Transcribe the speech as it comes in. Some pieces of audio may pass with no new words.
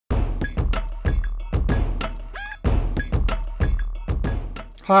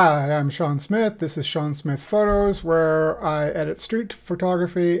Hi, I'm Sean Smith. This is Sean Smith Photos, where I edit street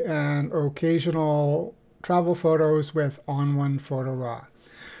photography and occasional travel photos with On1 Photo Raw.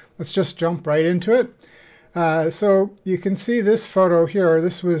 Let's just jump right into it. So you can see this photo here.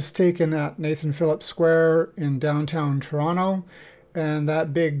 This was taken at Nathan Phillips Square in downtown Toronto. And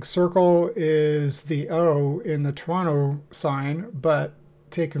that big circle is the O in the Toronto sign, but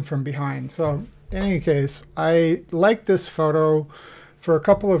taken from behind. So in any case, I like this photo for a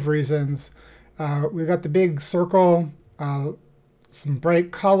couple of reasons. We got the big circle, some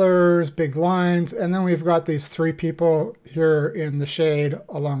bright colors, big lines, and then we've got these three people here in the shade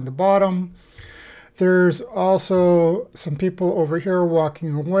along the bottom. There's also some people over here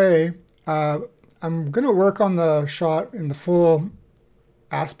walking away. I'm going to work on the shot in the full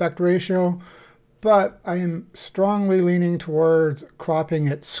aspect ratio, but I am strongly leaning towards cropping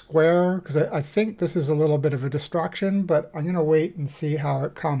it square because I think this is a little bit of a distraction, but I'm going to wait and see how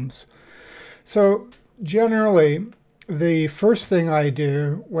it comes. So generally, the first thing I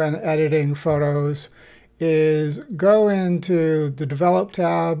do when editing photos is go into the Develop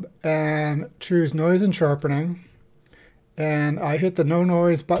tab and choose Noise and Sharpening. And I hit the No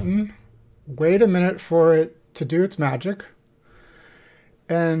Noise button, wait a minute for it to do its magic.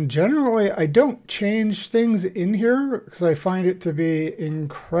 And generally, I don't change things in here because I find it to be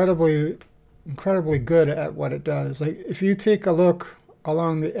incredibly good at what it does. Like if you take a look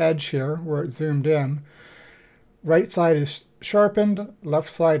along the edge here where it's zoomed in, right side is sharpened, left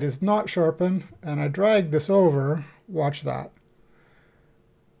side is not sharpened, and I drag this over, watch that.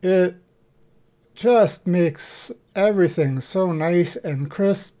 It just makes everything so nice and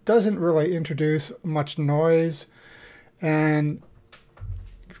crisp, doesn't really introduce much noise, and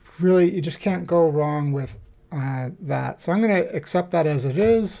really, you just can't go wrong with that. So I'm going to accept that as it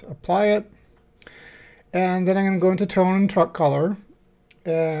is, apply it, and then I'm going to go into tone and truck color.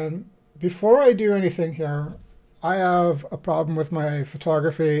 And before I do anything here, I have a problem with my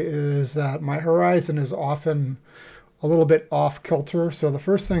photography is that my horizon is often a little bit off kilter. So the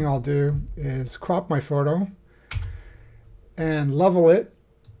first thing I'll do is crop my photo and level it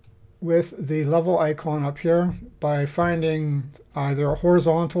with the level icon up here by finding either a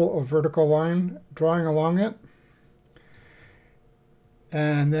horizontal or vertical line, drawing along it,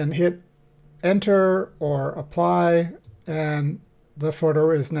 and then hit enter or apply, and the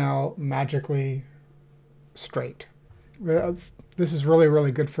photo is now magically straight. This is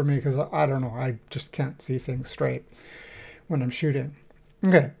really good for me because I don't know, I just can't see things straight when I'm shooting.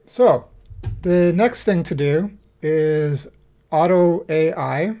 Okay, so the next thing to do is Auto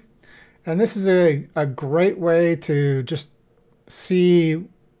AI. And this is a great way to just see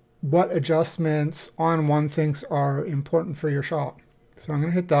what adjustments On1 thinks are important for your shot. So I'm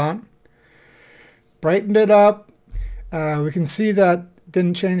going to hit that. Brightened it up. We can see that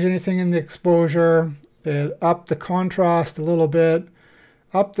didn't change anything in the exposure. It upped the contrast a little bit,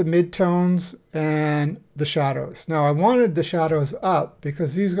 upped the midtones and the shadows. Now I wanted the shadows up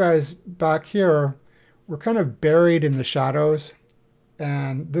because these guys back here were kind of buried in the shadows.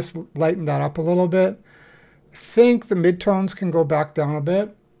 And this lightened that up a little bit. I think the midtones can go back down a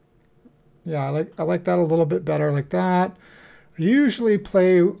bit. Yeah, I like that a little bit better like that. I usually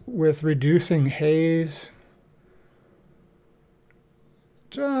play with reducing haze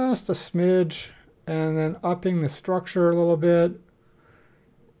just a smidge and then upping the structure a little bit.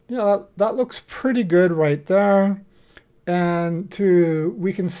 Yeah, that looks pretty good right there. And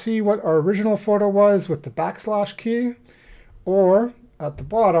we can see what our original photo was with the backslash key, or at the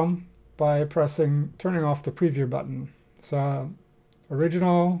bottom by turning off the preview button. So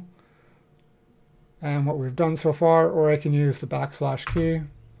original and what we've done so far, or I can use the backslash key.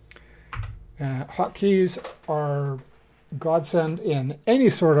 Hotkeys are godsend in any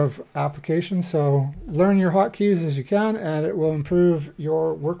sort of application, so learn your hotkeys as you can and it will improve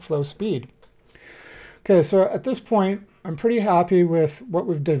your workflow speed. Okay, so at this point I'm pretty happy with what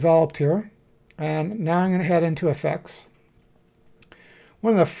we've developed here, and now I'm going to head into effects.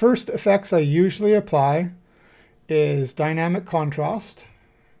 One of the first effects I usually apply is dynamic contrast.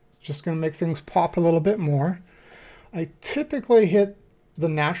 It's just going to make things pop a little bit more. I typically hit the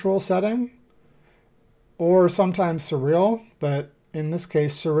natural setting or sometimes surreal, but in this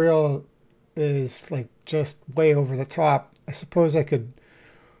case surreal is like just way over the top. I suppose I could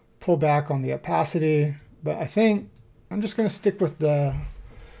pull back on the opacity, but I think I'm just going to stick with the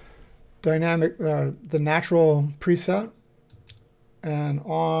the natural preset. And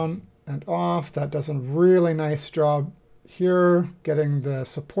on and off. That does a really nice job here, getting the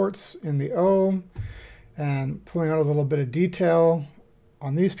supports in the O and pulling out a little bit of detail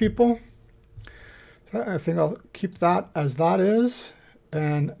on these people. So I think I'll keep that as that is.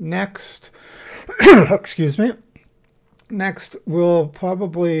 And next, excuse me, next we'll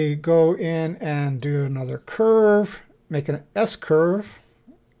probably go in and do another curve, make an S curve.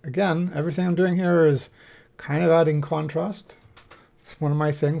 Again, everything I'm doing here is kind of adding contrast. It's one of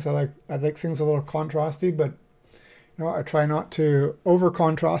my things. I like things a little contrasty, but you know, I try not to over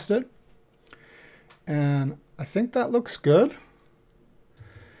contrast it. And I think that looks good.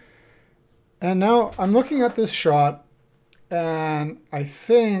 And now I'm looking at this shot, and I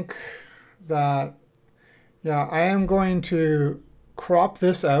think that, yeah, I am going to crop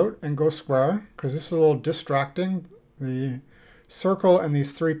this out and go square because this is a little distracting. The circle and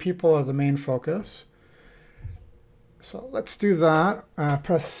these three people are the main focus. So let's do that.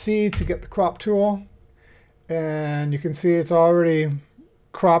 Press C to get the crop tool. And you can see it's already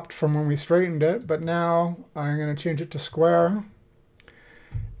cropped from when we straightened it. But now I'm going to change it to square.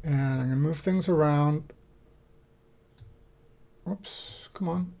 And I'm going to move things around. Oops, come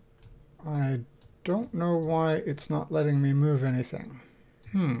on. I don't know why it's not letting me move anything.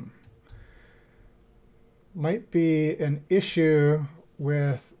 Might be an issue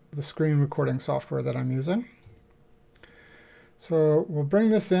with the screen recording software that I'm using. So we'll bring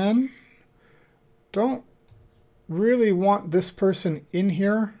this in. Don't really want this person in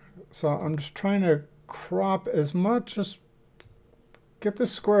here. So I'm just trying to crop as much as, get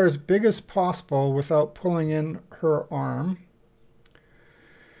this square as big as possible without pulling in her arm.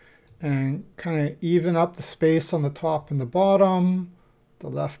 And kind of even up the space on the top and the bottom, the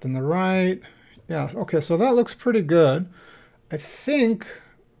left and the right. Yeah, okay, so that looks pretty good. I think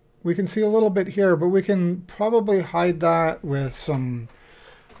we can see a little bit here, but we can probably hide that with some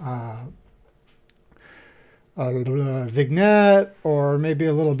vignette, or maybe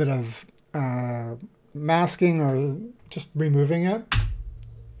a little bit of masking, or just removing it.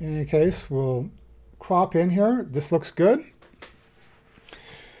 In any case, we'll crop in here. This looks good.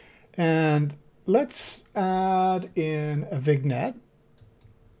 And let's add in a vignette.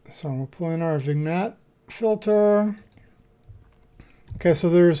 So we'll pull in our vignette filter. Okay, so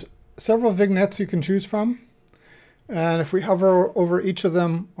there's several vignettes you can choose from. And if we hover over each of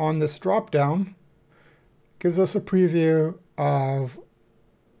them on this drop down, it gives us a preview of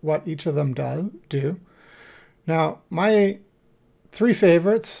what each of them do. Now, my three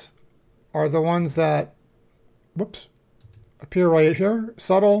favorites are the ones that, whoops, appear right here: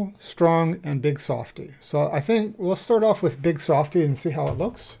 subtle, strong, and big softy. So I think we'll start off with big softy and see how it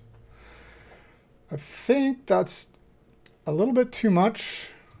looks. I think that's a little bit too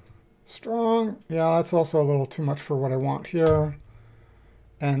much. Strong, yeah, that's also a little too much for what I want here.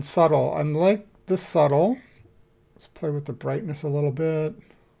 And subtle, I'm like the subtle. Let's play with the brightness a little bit.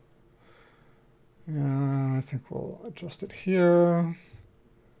 Yeah, I think we'll adjust it here.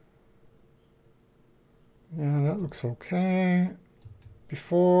 Yeah, that looks okay.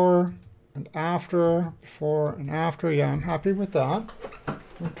 Before and after, before and after. Yeah, I'm happy with that.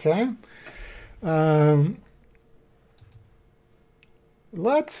 Okay.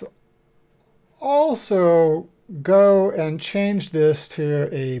 Let's also go and change this to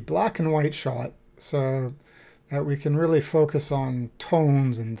a black and white shot so that we can really focus on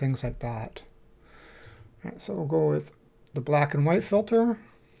tones and things like that. All right, so we'll go with the black and white filter.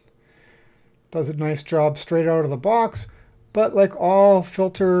 Does a nice job straight out of the box, but like all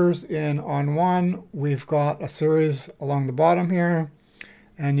filters in On1, we've got a series along the bottom here,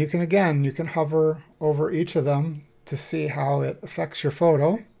 and you can hover over each of them to see how it affects your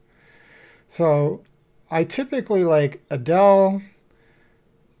photo. So I typically like Adele,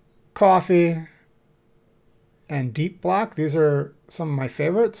 Coffee, and Deep Black. These are some of my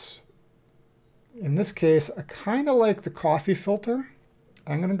favorites. In this case, I kind of like the Coffee filter.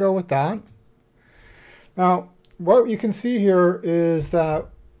 I'm going to go with that. Now, what you can see here is that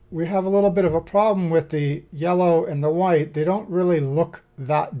we have a little bit of a problem with the yellow and the white. They don't really look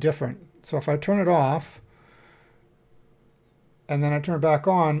that different. So if I turn it off and then I turn it back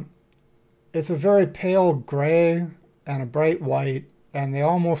on, it's a very pale gray and a bright white, and they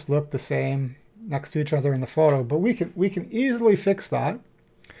almost look the same next to each other in the photo. But we can easily fix that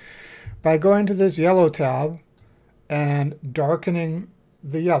by going to this yellow tab and darkening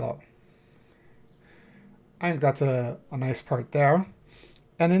the yellow. I think that's a nice part there.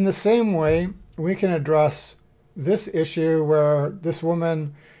 And in the same way, we can address this issue where this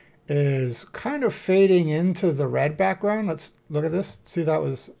woman is kind of fading into the red background. Let's look at this. See, that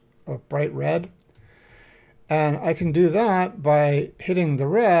was a bright red. And I can do that by hitting the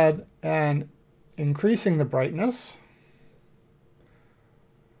red and increasing the brightness.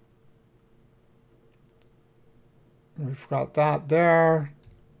 We've got that there.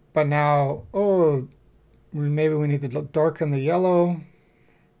 But now, maybe we need to darken the yellow.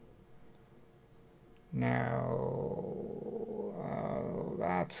 Now,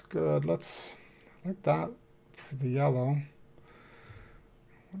 that's good. Let's like that for the yellow.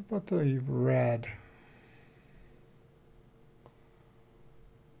 What about the red?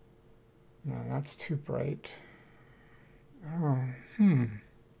 No, that's too bright. Oh,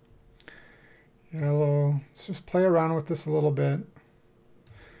 yellow. Let's just play around with this a little bit.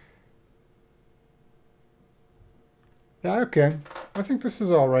 Yeah, okay. I think this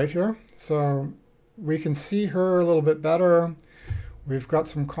is all right here. So we can see her a little bit better. We've got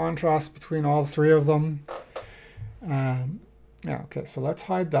some contrast between all three of them. Yeah, okay, so let's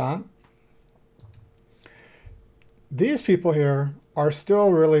hide that. These people here are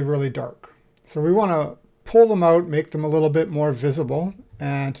still really, really dark. So we want to pull them out, make them a little bit more visible.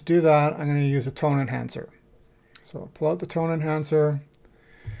 And to do that, I'm going to use a tone enhancer. So I'll pull out the tone enhancer.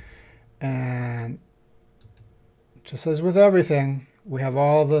 And just as with everything, we have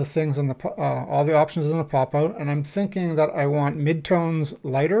all the things on the all the options in the pop-out. And I'm thinking that I want midtones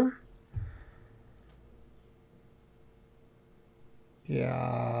lighter.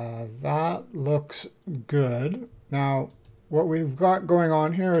 Yeah, that looks good. Now, what we've got going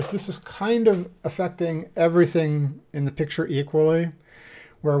on here is this is kind of affecting everything in the picture equally,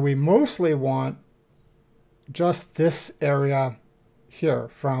 where we mostly want just this area here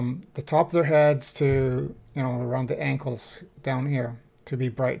from the top of their heads to, you know, around the ankles down here to be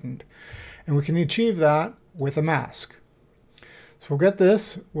brightened. And we can achieve that with a mask. So we'll get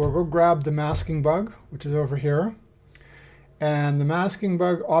this, we'll go grab the masking bug, which is over here. And the masking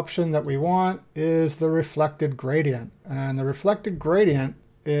bug option that we want is the reflected gradient. And the reflected gradient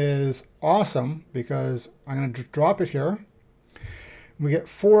is awesome because I'm going to drop it here. We get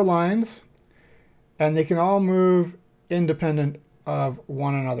 4 lines and they can all move independent of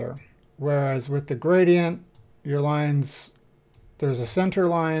one another. Whereas with the gradient, your lines, there's a center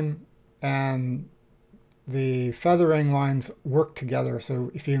line and the feathering lines work together. So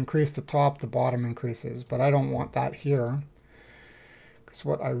if you increase the top, the bottom increases, but I don't want that here. Because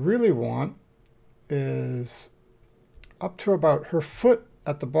what I really want is up to about her foot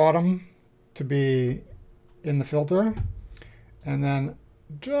at the bottom to be in the filter, and then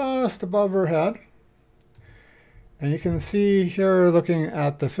just above her head. And you can see here looking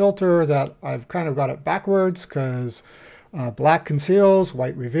at the filter that I've kind of got it backwards because black conceals,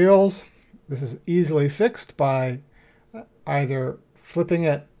 white reveals. This is easily fixed by either flipping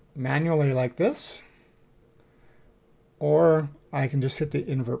it manually like this, or I can just hit the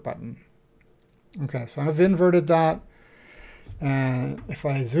invert button. Okay, so I've inverted that. And if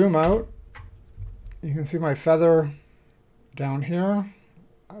I zoom out, you can see my feather down here.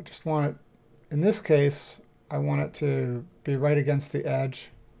 I just want it, in this case, I want it to be right against the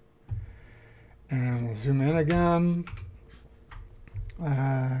edge. And we'll zoom in again.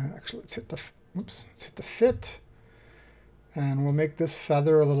 Actually, let's hit the fit. And we'll make this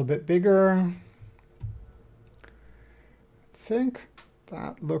feather a little bit bigger. I think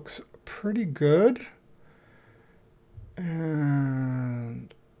that looks pretty good.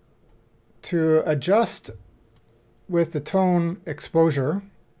 And to adjust with the tone exposure,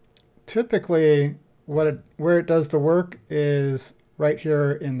 typically where it does the work is right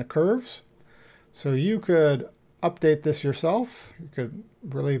here in the curves. So you could update this yourself. You could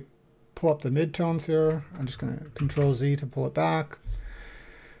really pull up the midtones here. I'm just going to Control Z to pull it back.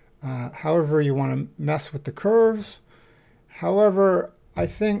 However you want to mess with the curves. However, I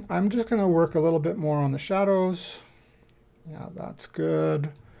think I'm just going to work a little bit more on the shadows. Yeah, that's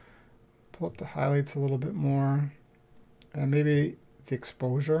good. Pull up the highlights a little bit more. And maybe the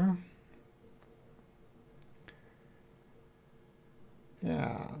exposure.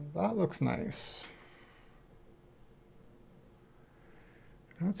 Yeah, that looks nice.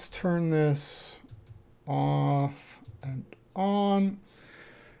 Let's turn this off and on.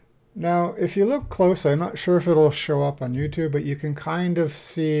 Now, if you look closely, I'm not sure if it'll show up on YouTube, but you can kind of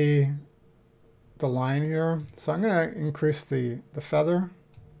see the line here. So I'm going to increase the feather.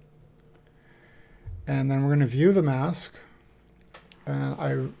 And then we're going to view the mask. And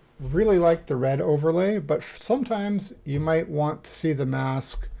I really like the red overlay, but sometimes you might want to see the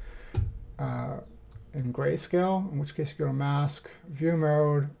mask in grayscale, in which case you go to Mask, View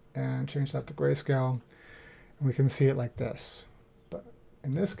Mode, and change that to grayscale. And we can see it like this. But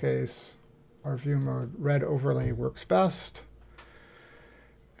in this case, our View Mode red overlay works best.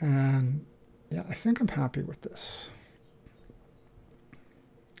 And yeah, I think I'm happy with this.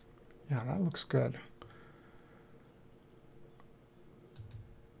 Yeah, that looks good.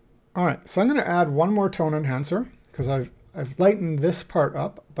 All right, so I'm going to add one more tone enhancer because I've lightened this part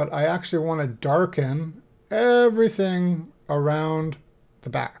up, but I actually want to darken everything around the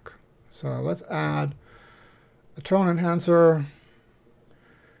back. So let's add a tone enhancer.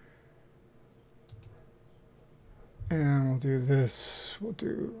 And we'll do this. We'll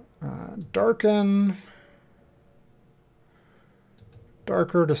do darken.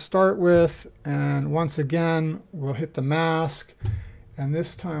 Darker to start with. And once again, we'll hit the mask. And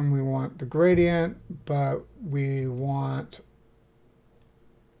this time we want the gradient, but we want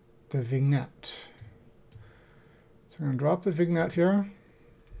the vignette. So I'm going to drop the vignette here.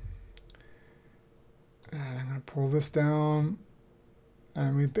 And I'm going to pull this down.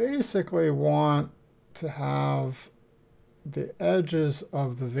 And we basically want to have the edges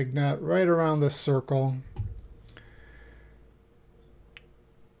of the vignette right around this circle.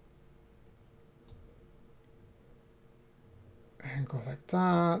 And go like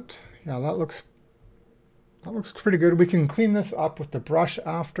that. Yeah, that looks pretty good. We can clean this up with the brush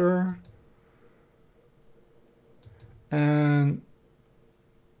after. And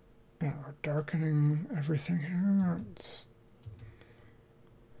yeah, we're darkening everything here.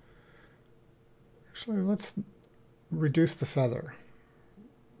 Actually, let's reduce the feather.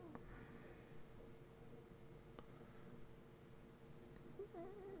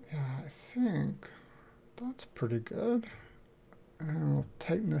 Yeah, I think that's pretty good. And we'll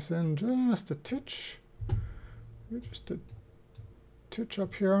tighten this in just a titch. Just a titch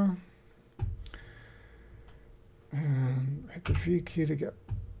up here. And hit the V key to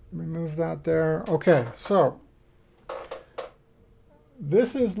remove that there. Okay, so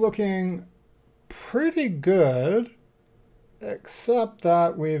this is looking pretty good, except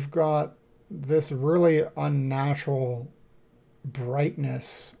that we've got this really unnatural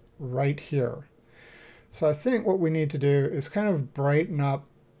brightness right here. So I think what we need to do is kind of brighten up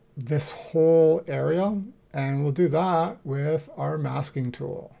this whole area, and we'll do that with our masking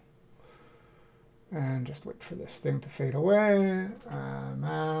tool. And just wait for this thing to fade away.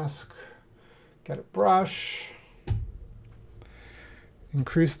 Mask, get a brush,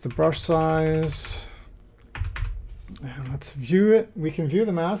 increase the brush size, and let's view it. We can view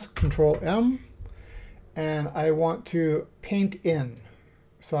the mask, Control M, and I want to paint in.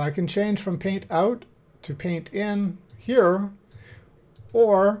 So I can change from paint out to paint in here,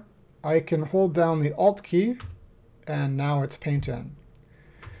 or I can hold down the Alt key, and now it's paint in.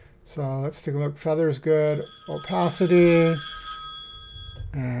 So let's take a look. Feather's good. Opacity.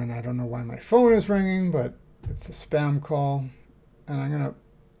 And I don't know why my phone is ringing, but it's a spam call. And I'm going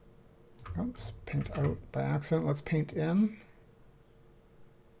to, oops, paint out by accident. Let's paint in.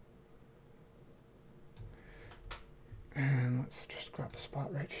 And let's just grab a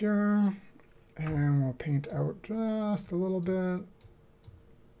spot right here. And we'll paint out just a little bit.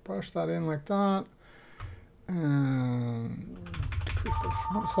 Brush that in like that. And decrease the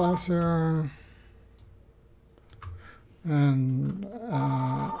font size here. And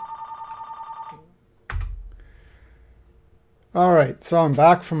all right, so I'm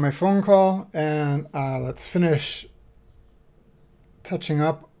back from my phone call, and let's finish touching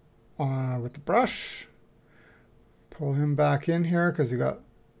up with the brush. Pull him back in here because he got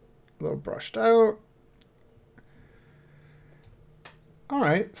a little brushed out. All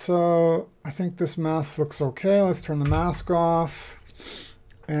right, so I think this mask looks okay. Let's turn the mask off.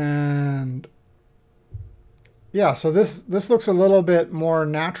 And yeah, so this looks a little bit more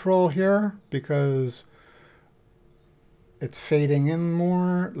natural here because it's fading in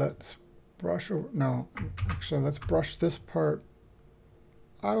more. Let's brush over, no, actually let's brush this part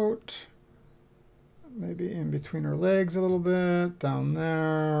out. Maybe in between her legs a little bit, down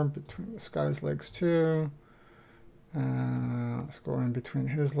there, between this guy's legs too. Let's go in between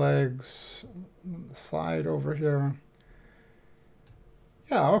his legs, on the side over here.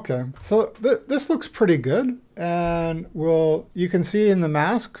 Yeah, okay. So this looks pretty good, and you can see in the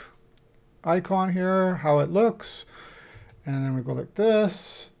mask icon here how it looks. And then we go like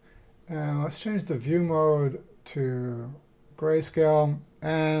this, and let's change the view mode to grayscale.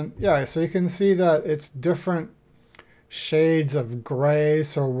 And yeah, so you can see that it's different shades of gray,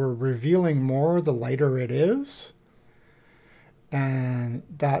 so we're revealing more the lighter it is. And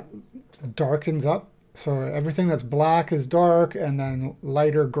that darkens up. So everything that's black is dark, and then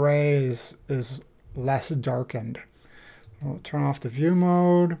lighter gray is less darkened. We'll turn off the view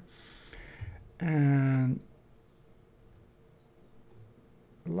mode, and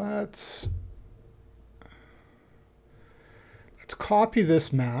let's copy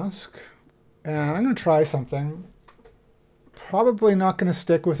this mask, and I'm going to try something. Probably not going to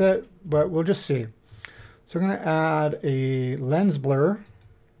stick with it, but we'll just see. So I'm going to add a lens blur,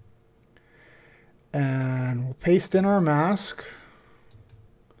 and we'll paste in our mask.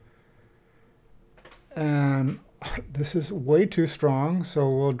 And this is way too strong, so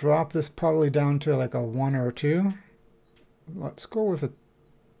we'll drop this probably down to like a 1 or a 2. Let's go with a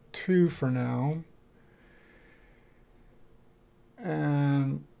 2 for now.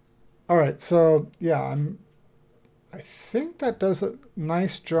 And all right, so yeah, I think that does a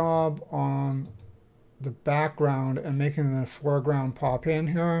nice job on the background and making the foreground pop in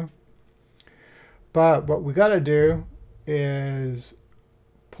here. But what we got to do is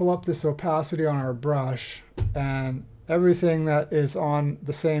pull up this opacity on our brush, and everything that is on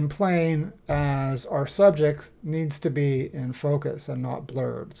the same plane as our subject needs to be in focus and not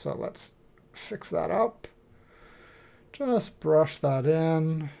blurred. So let's fix that up. Just brush that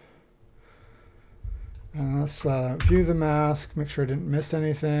in. And let's view the mask, make sure I didn't miss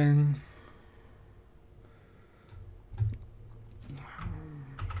anything.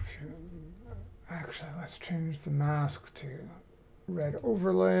 Actually, let's change the mask to red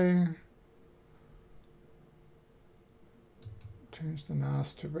overlay. Change the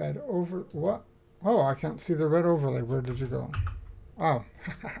mask to red over. What? Oh, I can't see the red overlay. Where did you go? Oh,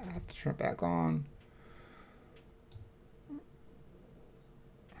 I have to turn it back on.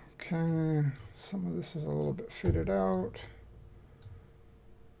 Okay, some of this is a little bit faded out.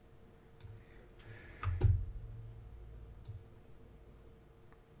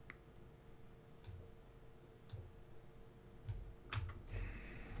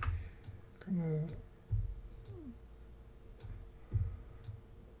 Gonna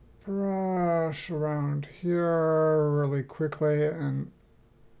brush around here really quickly, and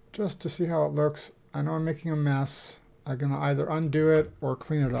just to see how it looks. I know I'm making a mess. I'm gonna either undo it or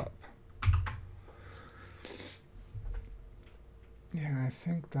clean it up. Yeah, I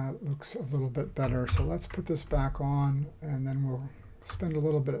think that looks a little bit better. So let's put this back on, and then we'll spend a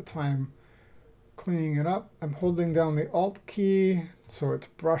little bit of time cleaning it up. I'm holding down the Alt key, so it's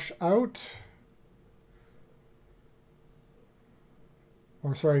brush out.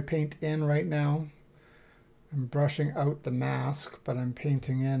 Or sorry, paint in right now. I'm brushing out the mask, but I'm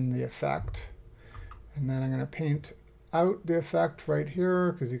painting in the effect. And then I'm going to paint out the effect right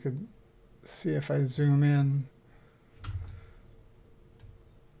here, because you could see if I zoom in.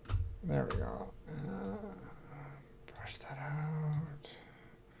 There we go. Brush that out.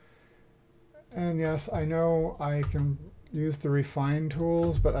 And yes, I know I can use the refine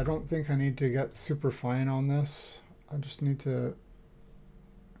tools, but I don't think I need to get super fine on this. I just need to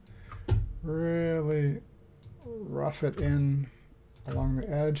really rough it in along the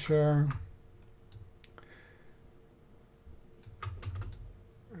edge here.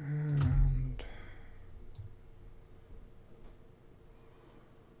 And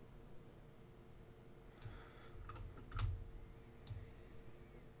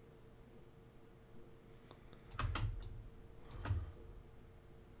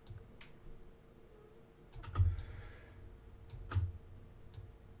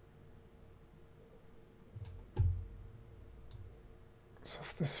so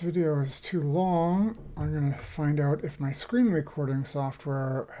if this video is too long, I'm going to find out if my screen recording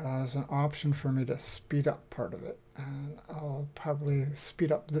software has an option for me to speed up part of it. And I'll probably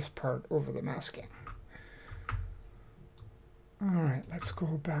speed up this part over the masking. All right, let's go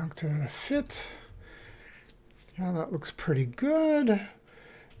back to fit. Yeah, that looks pretty good.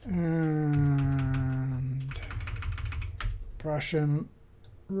 And brush in,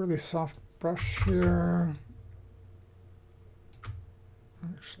 really soft brush here.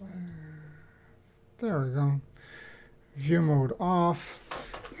 Actually, there we go. View mode off.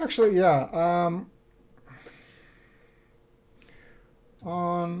 Actually, yeah.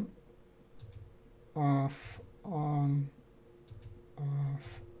 On, off, on,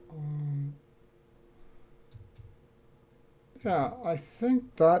 off, on. Yeah, I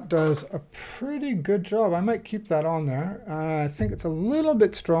think that does a pretty good job. I might keep that on there. I think it's a little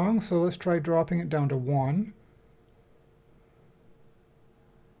bit strong, so let's try dropping it down to 1.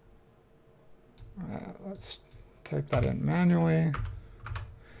 Let's type that in manually,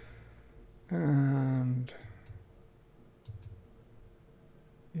 and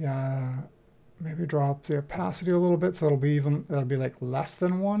yeah, maybe drop the opacity a little bit so it'll be like less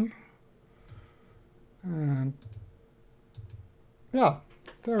than 1. And yeah,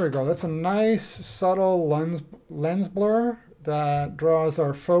 there we go. That's a nice subtle lens blur that draws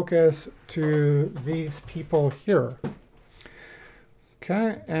our focus to these people here.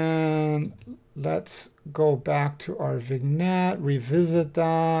 Okay, and let's go back to our vignette, revisit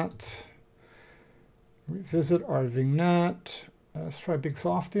that, revisit our vignette. Let's try Big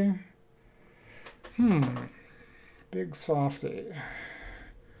Softy. Big Softy.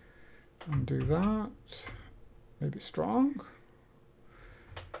 Undo that. Maybe strong.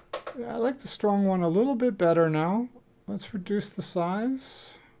 I like the strong one a little bit better now. Let's reduce the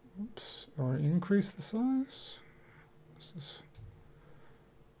size. Oops, or increase the size. This is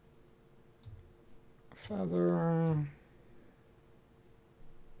feather.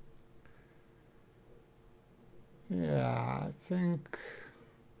 Yeah, I think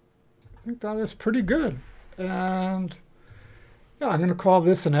that is pretty good. And yeah, I'm going to call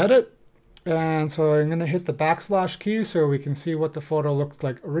this an edit. And so I'm going to hit the backslash key so we can see what the photo looked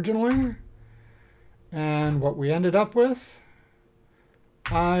like originally and what we ended up with.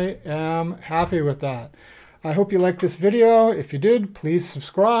 I am happy with that. I hope you liked this video. If you did, please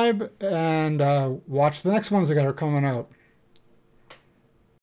subscribe and watch the next ones that are coming out.